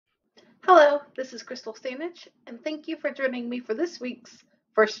Hello, this is Krystal, and thank you for joining me for this week's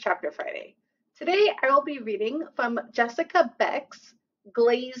First Chapter Friday. Today I will be reading from Jessica Beck's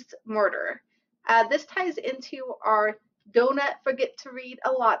Glazed Murder. This ties into our Donut Forget to Read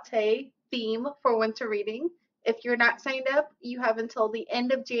a Latte theme for winter reading. If you're not signed up, you have until the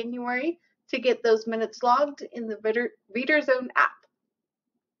end of January to get those minutes logged in the Reader Zone app.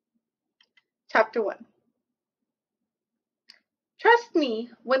 Chapter 1. Trust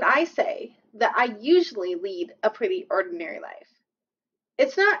me when I say that I usually lead a pretty ordinary life.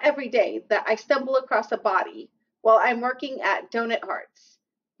 It's not every day that I stumble across a body while I'm working at Donut Hearts,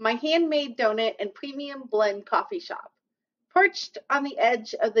 my handmade donut and premium blend coffee shop, perched on the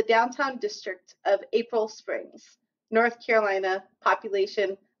edge of the downtown district of April Springs, North Carolina,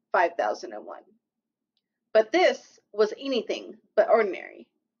 population 5001. But this was anything but ordinary.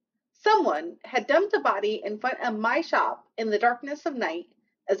 Someone had dumped a body in front of my shop in the darkness of night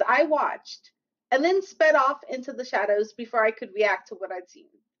as I watched, and then sped off into the shadows before I could react to what I'd seen.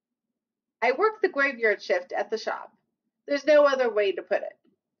 I work the graveyard shift at the shop. There's no other way to put it.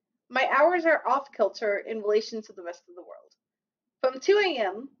 My hours are off kilter in relation to the rest of the world. From 2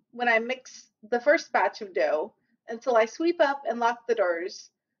 a.m., when I mix the first batch of dough, until I sweep up and lock the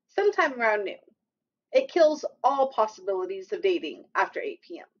doors, sometime around noon. It kills all possibilities of dating after 8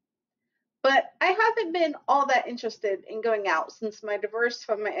 p.m. But I haven't been all that interested in going out since my divorce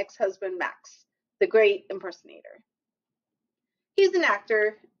from my ex-husband Max, the great impersonator. He's an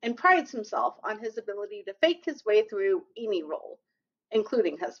actor and prides himself on his ability to fake his way through any role,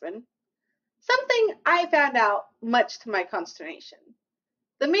 including husband. Something I found out much to my consternation.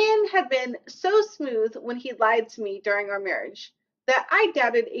 The man had been so smooth when he lied to me during our marriage that I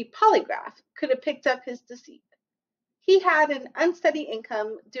doubted a polygraph could have picked up his deceit. He had an unsteady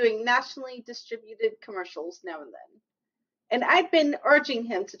income doing nationally distributed commercials now and then, and I'd been urging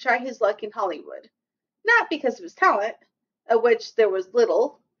him to try his luck in Hollywood, not because of his talent, of which there was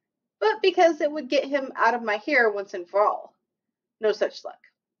little, but because it would get him out of my hair once and for all. No such luck.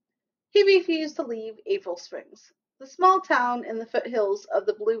 He refused to leave April Springs, the small town in the foothills of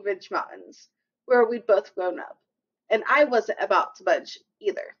the Blue Ridge Mountains, where we'd both grown up, and I wasn't about to budge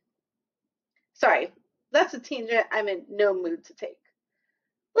either. Sorry, that's a tangent I'm in no mood to take.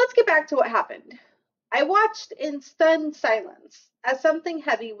 Let's get back to what happened. I watched in stunned silence as something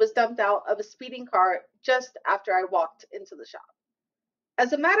heavy was dumped out of a speeding car just after I walked into the shop.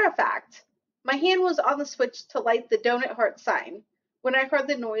 As a matter of fact, my hand was on the switch to light the Donut Heart sign when I heard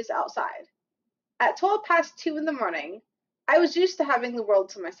the noise outside. At 12 past 2 in the morning, I was used to having the world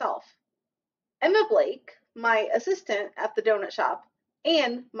to myself. Emma Blake, my assistant at the donut shop,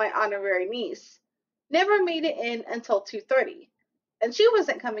 and my honorary niece, never made it in until 2:30, and she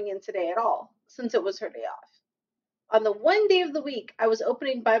wasn't coming in today at all, since it was her day off. On the one day of the week I was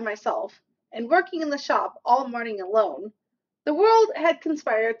opening by myself and working in the shop all morning alone, the world had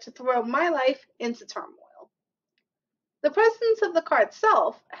conspired to throw my life into turmoil. The presence of the car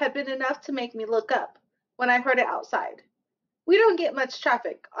itself had been enough to make me look up when I heard it outside. We don't get much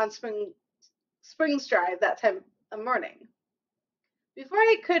traffic on Springs Drive that time of morning. Before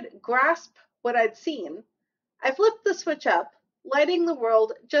I could grasp what I'd seen, I flipped the switch up, lighting the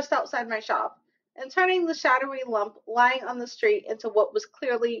world just outside my shop and turning the shadowy lump lying on the street into what was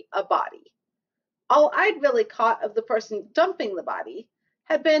clearly a body. All I'd really caught of the person dumping the body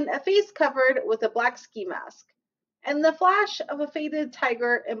had been a face covered with a black ski mask and the flash of a faded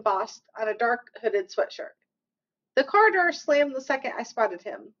tiger embossed on a dark hooded sweatshirt. The car door slammed the second I spotted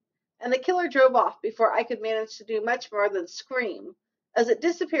him, and the killer drove off before I could manage to do much more than scream as it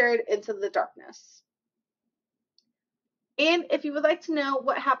disappeared into the darkness. And if you would like to know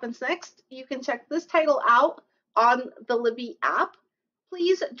what happens next, you can check this title out on the Libby app.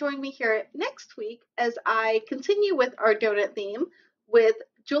 Please join me here next week as I continue with our donut theme with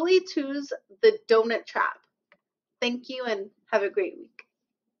Julie Tu's The Donut Trap. Thank you and have a great week.